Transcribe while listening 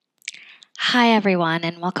Hi, everyone,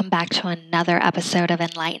 and welcome back to another episode of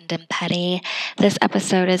Enlightened and Petty. This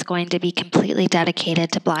episode is going to be completely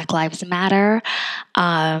dedicated to Black Lives Matter.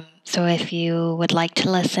 So if you would like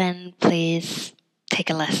to listen, please take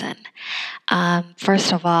a listen.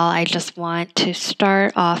 First of all, I just want to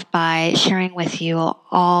start off by sharing with you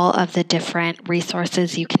all of the different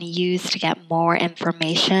resources you can use to get more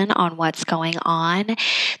information on what's going on.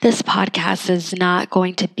 This podcast is not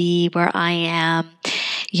going to be where I am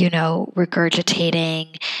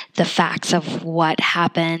regurgitating the facts of what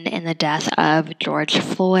happened in the death of George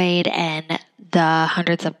Floyd and the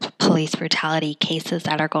hundreds of police brutality cases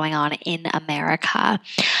that are going on in America.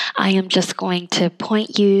 I am just going to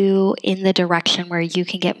point you in the direction where you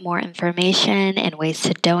can get more information and ways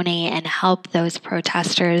to donate and help those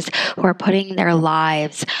protesters who are putting their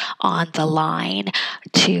lives on the line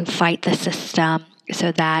to fight the system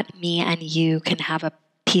so that me and you can have a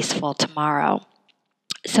peaceful tomorrow.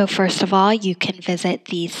 So first of all, you can visit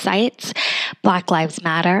these sites: Black Lives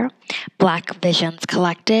Matter, Black Visions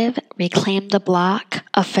Collective, Reclaim the Block,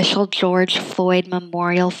 Official George Floyd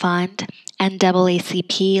Memorial Fund,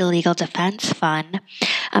 NAACP Legal Defense Fund,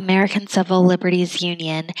 American Civil Liberties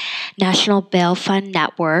Union, National Bail Fund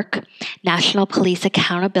Network, National Police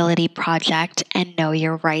Accountability Project, and Know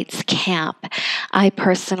Your Rights Camp. I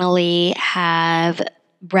personally have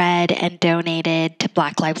read and donated to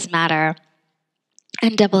Black Lives Matter,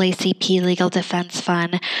 NAACP Legal Defense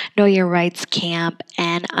Fund, Know Your Rights Camp,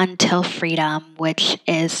 and Until Freedom, which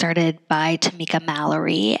is started by Tamika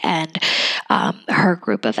Mallory and her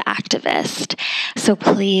group of activists. So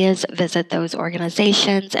please visit those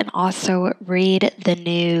organizations and also read the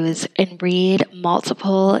news and read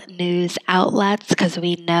multiple news outlets, because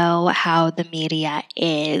we know how the media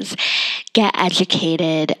is. Get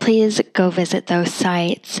educated. Please go visit those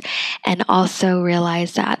sites and also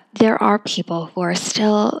realize that there are people who are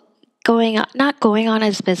still not going on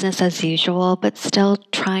as business as usual, but still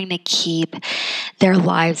trying to keep their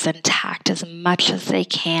lives intact as much as they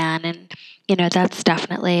can. And, that's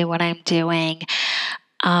definitely what I'm doing.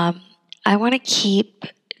 I want to keep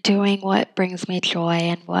doing what brings me joy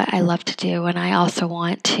and what I love to do. And I also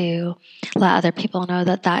want to let other people know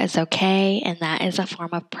that that is okay, and that is a form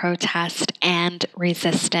of protest and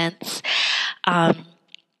resistance.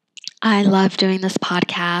 I love doing this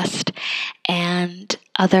podcast and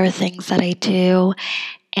other things that I do,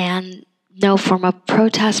 and no form of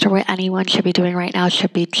protest or what anyone should be doing right now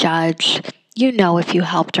should be judged. If you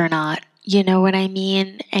helped or not. You know what I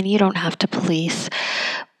mean? And you don't have to police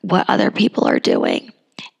what other people are doing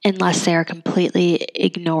unless they are completely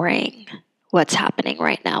ignoring what's happening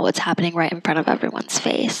right now, what's happening right in front of everyone's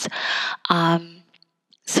face.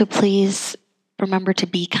 So please remember to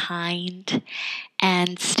be kind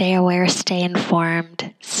and stay aware, stay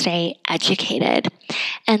informed, stay educated.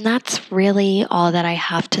 And that's really all that I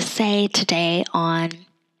have to say today on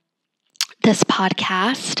this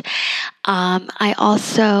podcast. I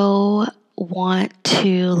also want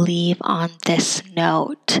to leave on this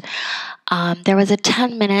note. There was a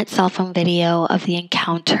 10-minute cell phone video of the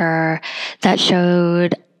encounter that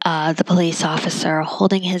showed the police officer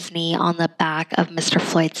holding his knee on the back of Mr.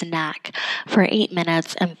 Floyd's neck for 8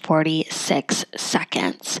 minutes and 46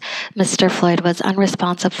 seconds. Mr. Floyd was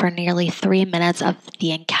unresponsive for nearly 3 minutes of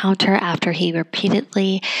the encounter after he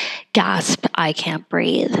repeatedly gasped, "I can't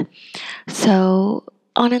breathe." So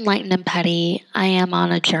on Enlightened and Petty, I am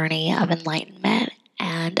on a journey of enlightenment.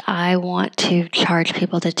 And I want to charge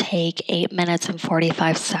people to take 8 minutes and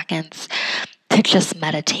 45 seconds to just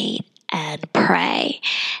meditate and pray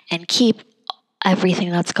and keep everything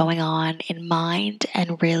that's going on in mind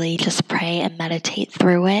and really just pray and meditate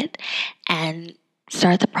through it and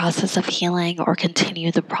start the process of healing, or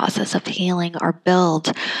continue the process of healing, or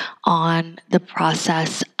build on the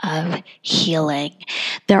process of healing.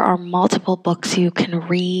 There are multiple books you can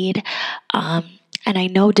read. And I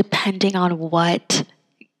know, depending on what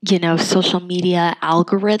social media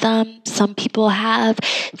algorithm some people have,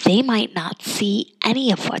 they might not see any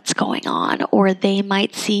of what's going on, or they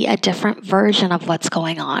might see a different version of what's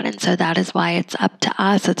going on. And so that is why it's up to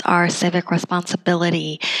us. It's our civic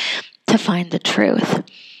responsibility to find the truth.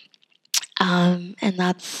 And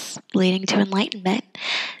that's leading to enlightenment.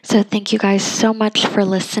 So thank you guys so much for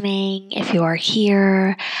listening. If you are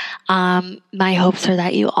here, my hopes are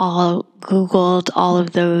that you all Googled all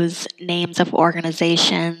of those names of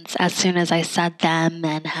organizations as soon as I said them,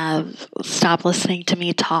 and have stopped listening to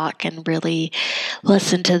me talk and really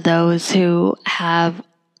listen to those who have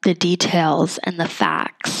the details and the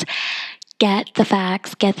facts. Get the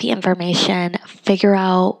facts, get the information, figure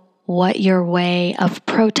out what your way of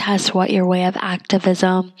protest, what your way of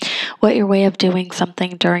activism, what your way of doing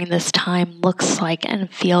something during this time looks like and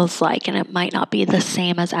feels like, and it might not be the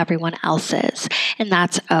same as everyone else's, and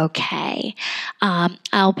that's okay.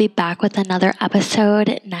 I'll be back with another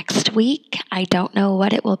episode next week. I don't know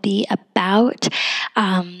what it will be about.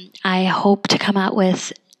 I hope to come out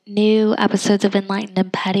with new episodes of Enlightened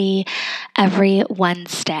and Petty every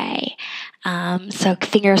Wednesday. So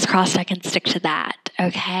fingers crossed I can stick to that,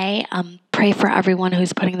 okay? Pray for everyone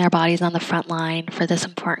who's putting their bodies on the front line for this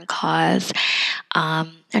important cause.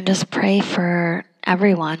 And just pray for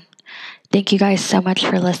everyone. Thank you guys so much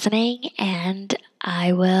for listening, and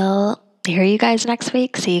I will hear you guys next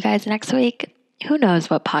week. See you guys next week. Who knows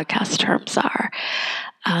what podcast terms are?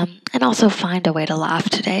 And also find a way to laugh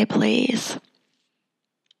today, please.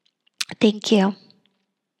 Thank you.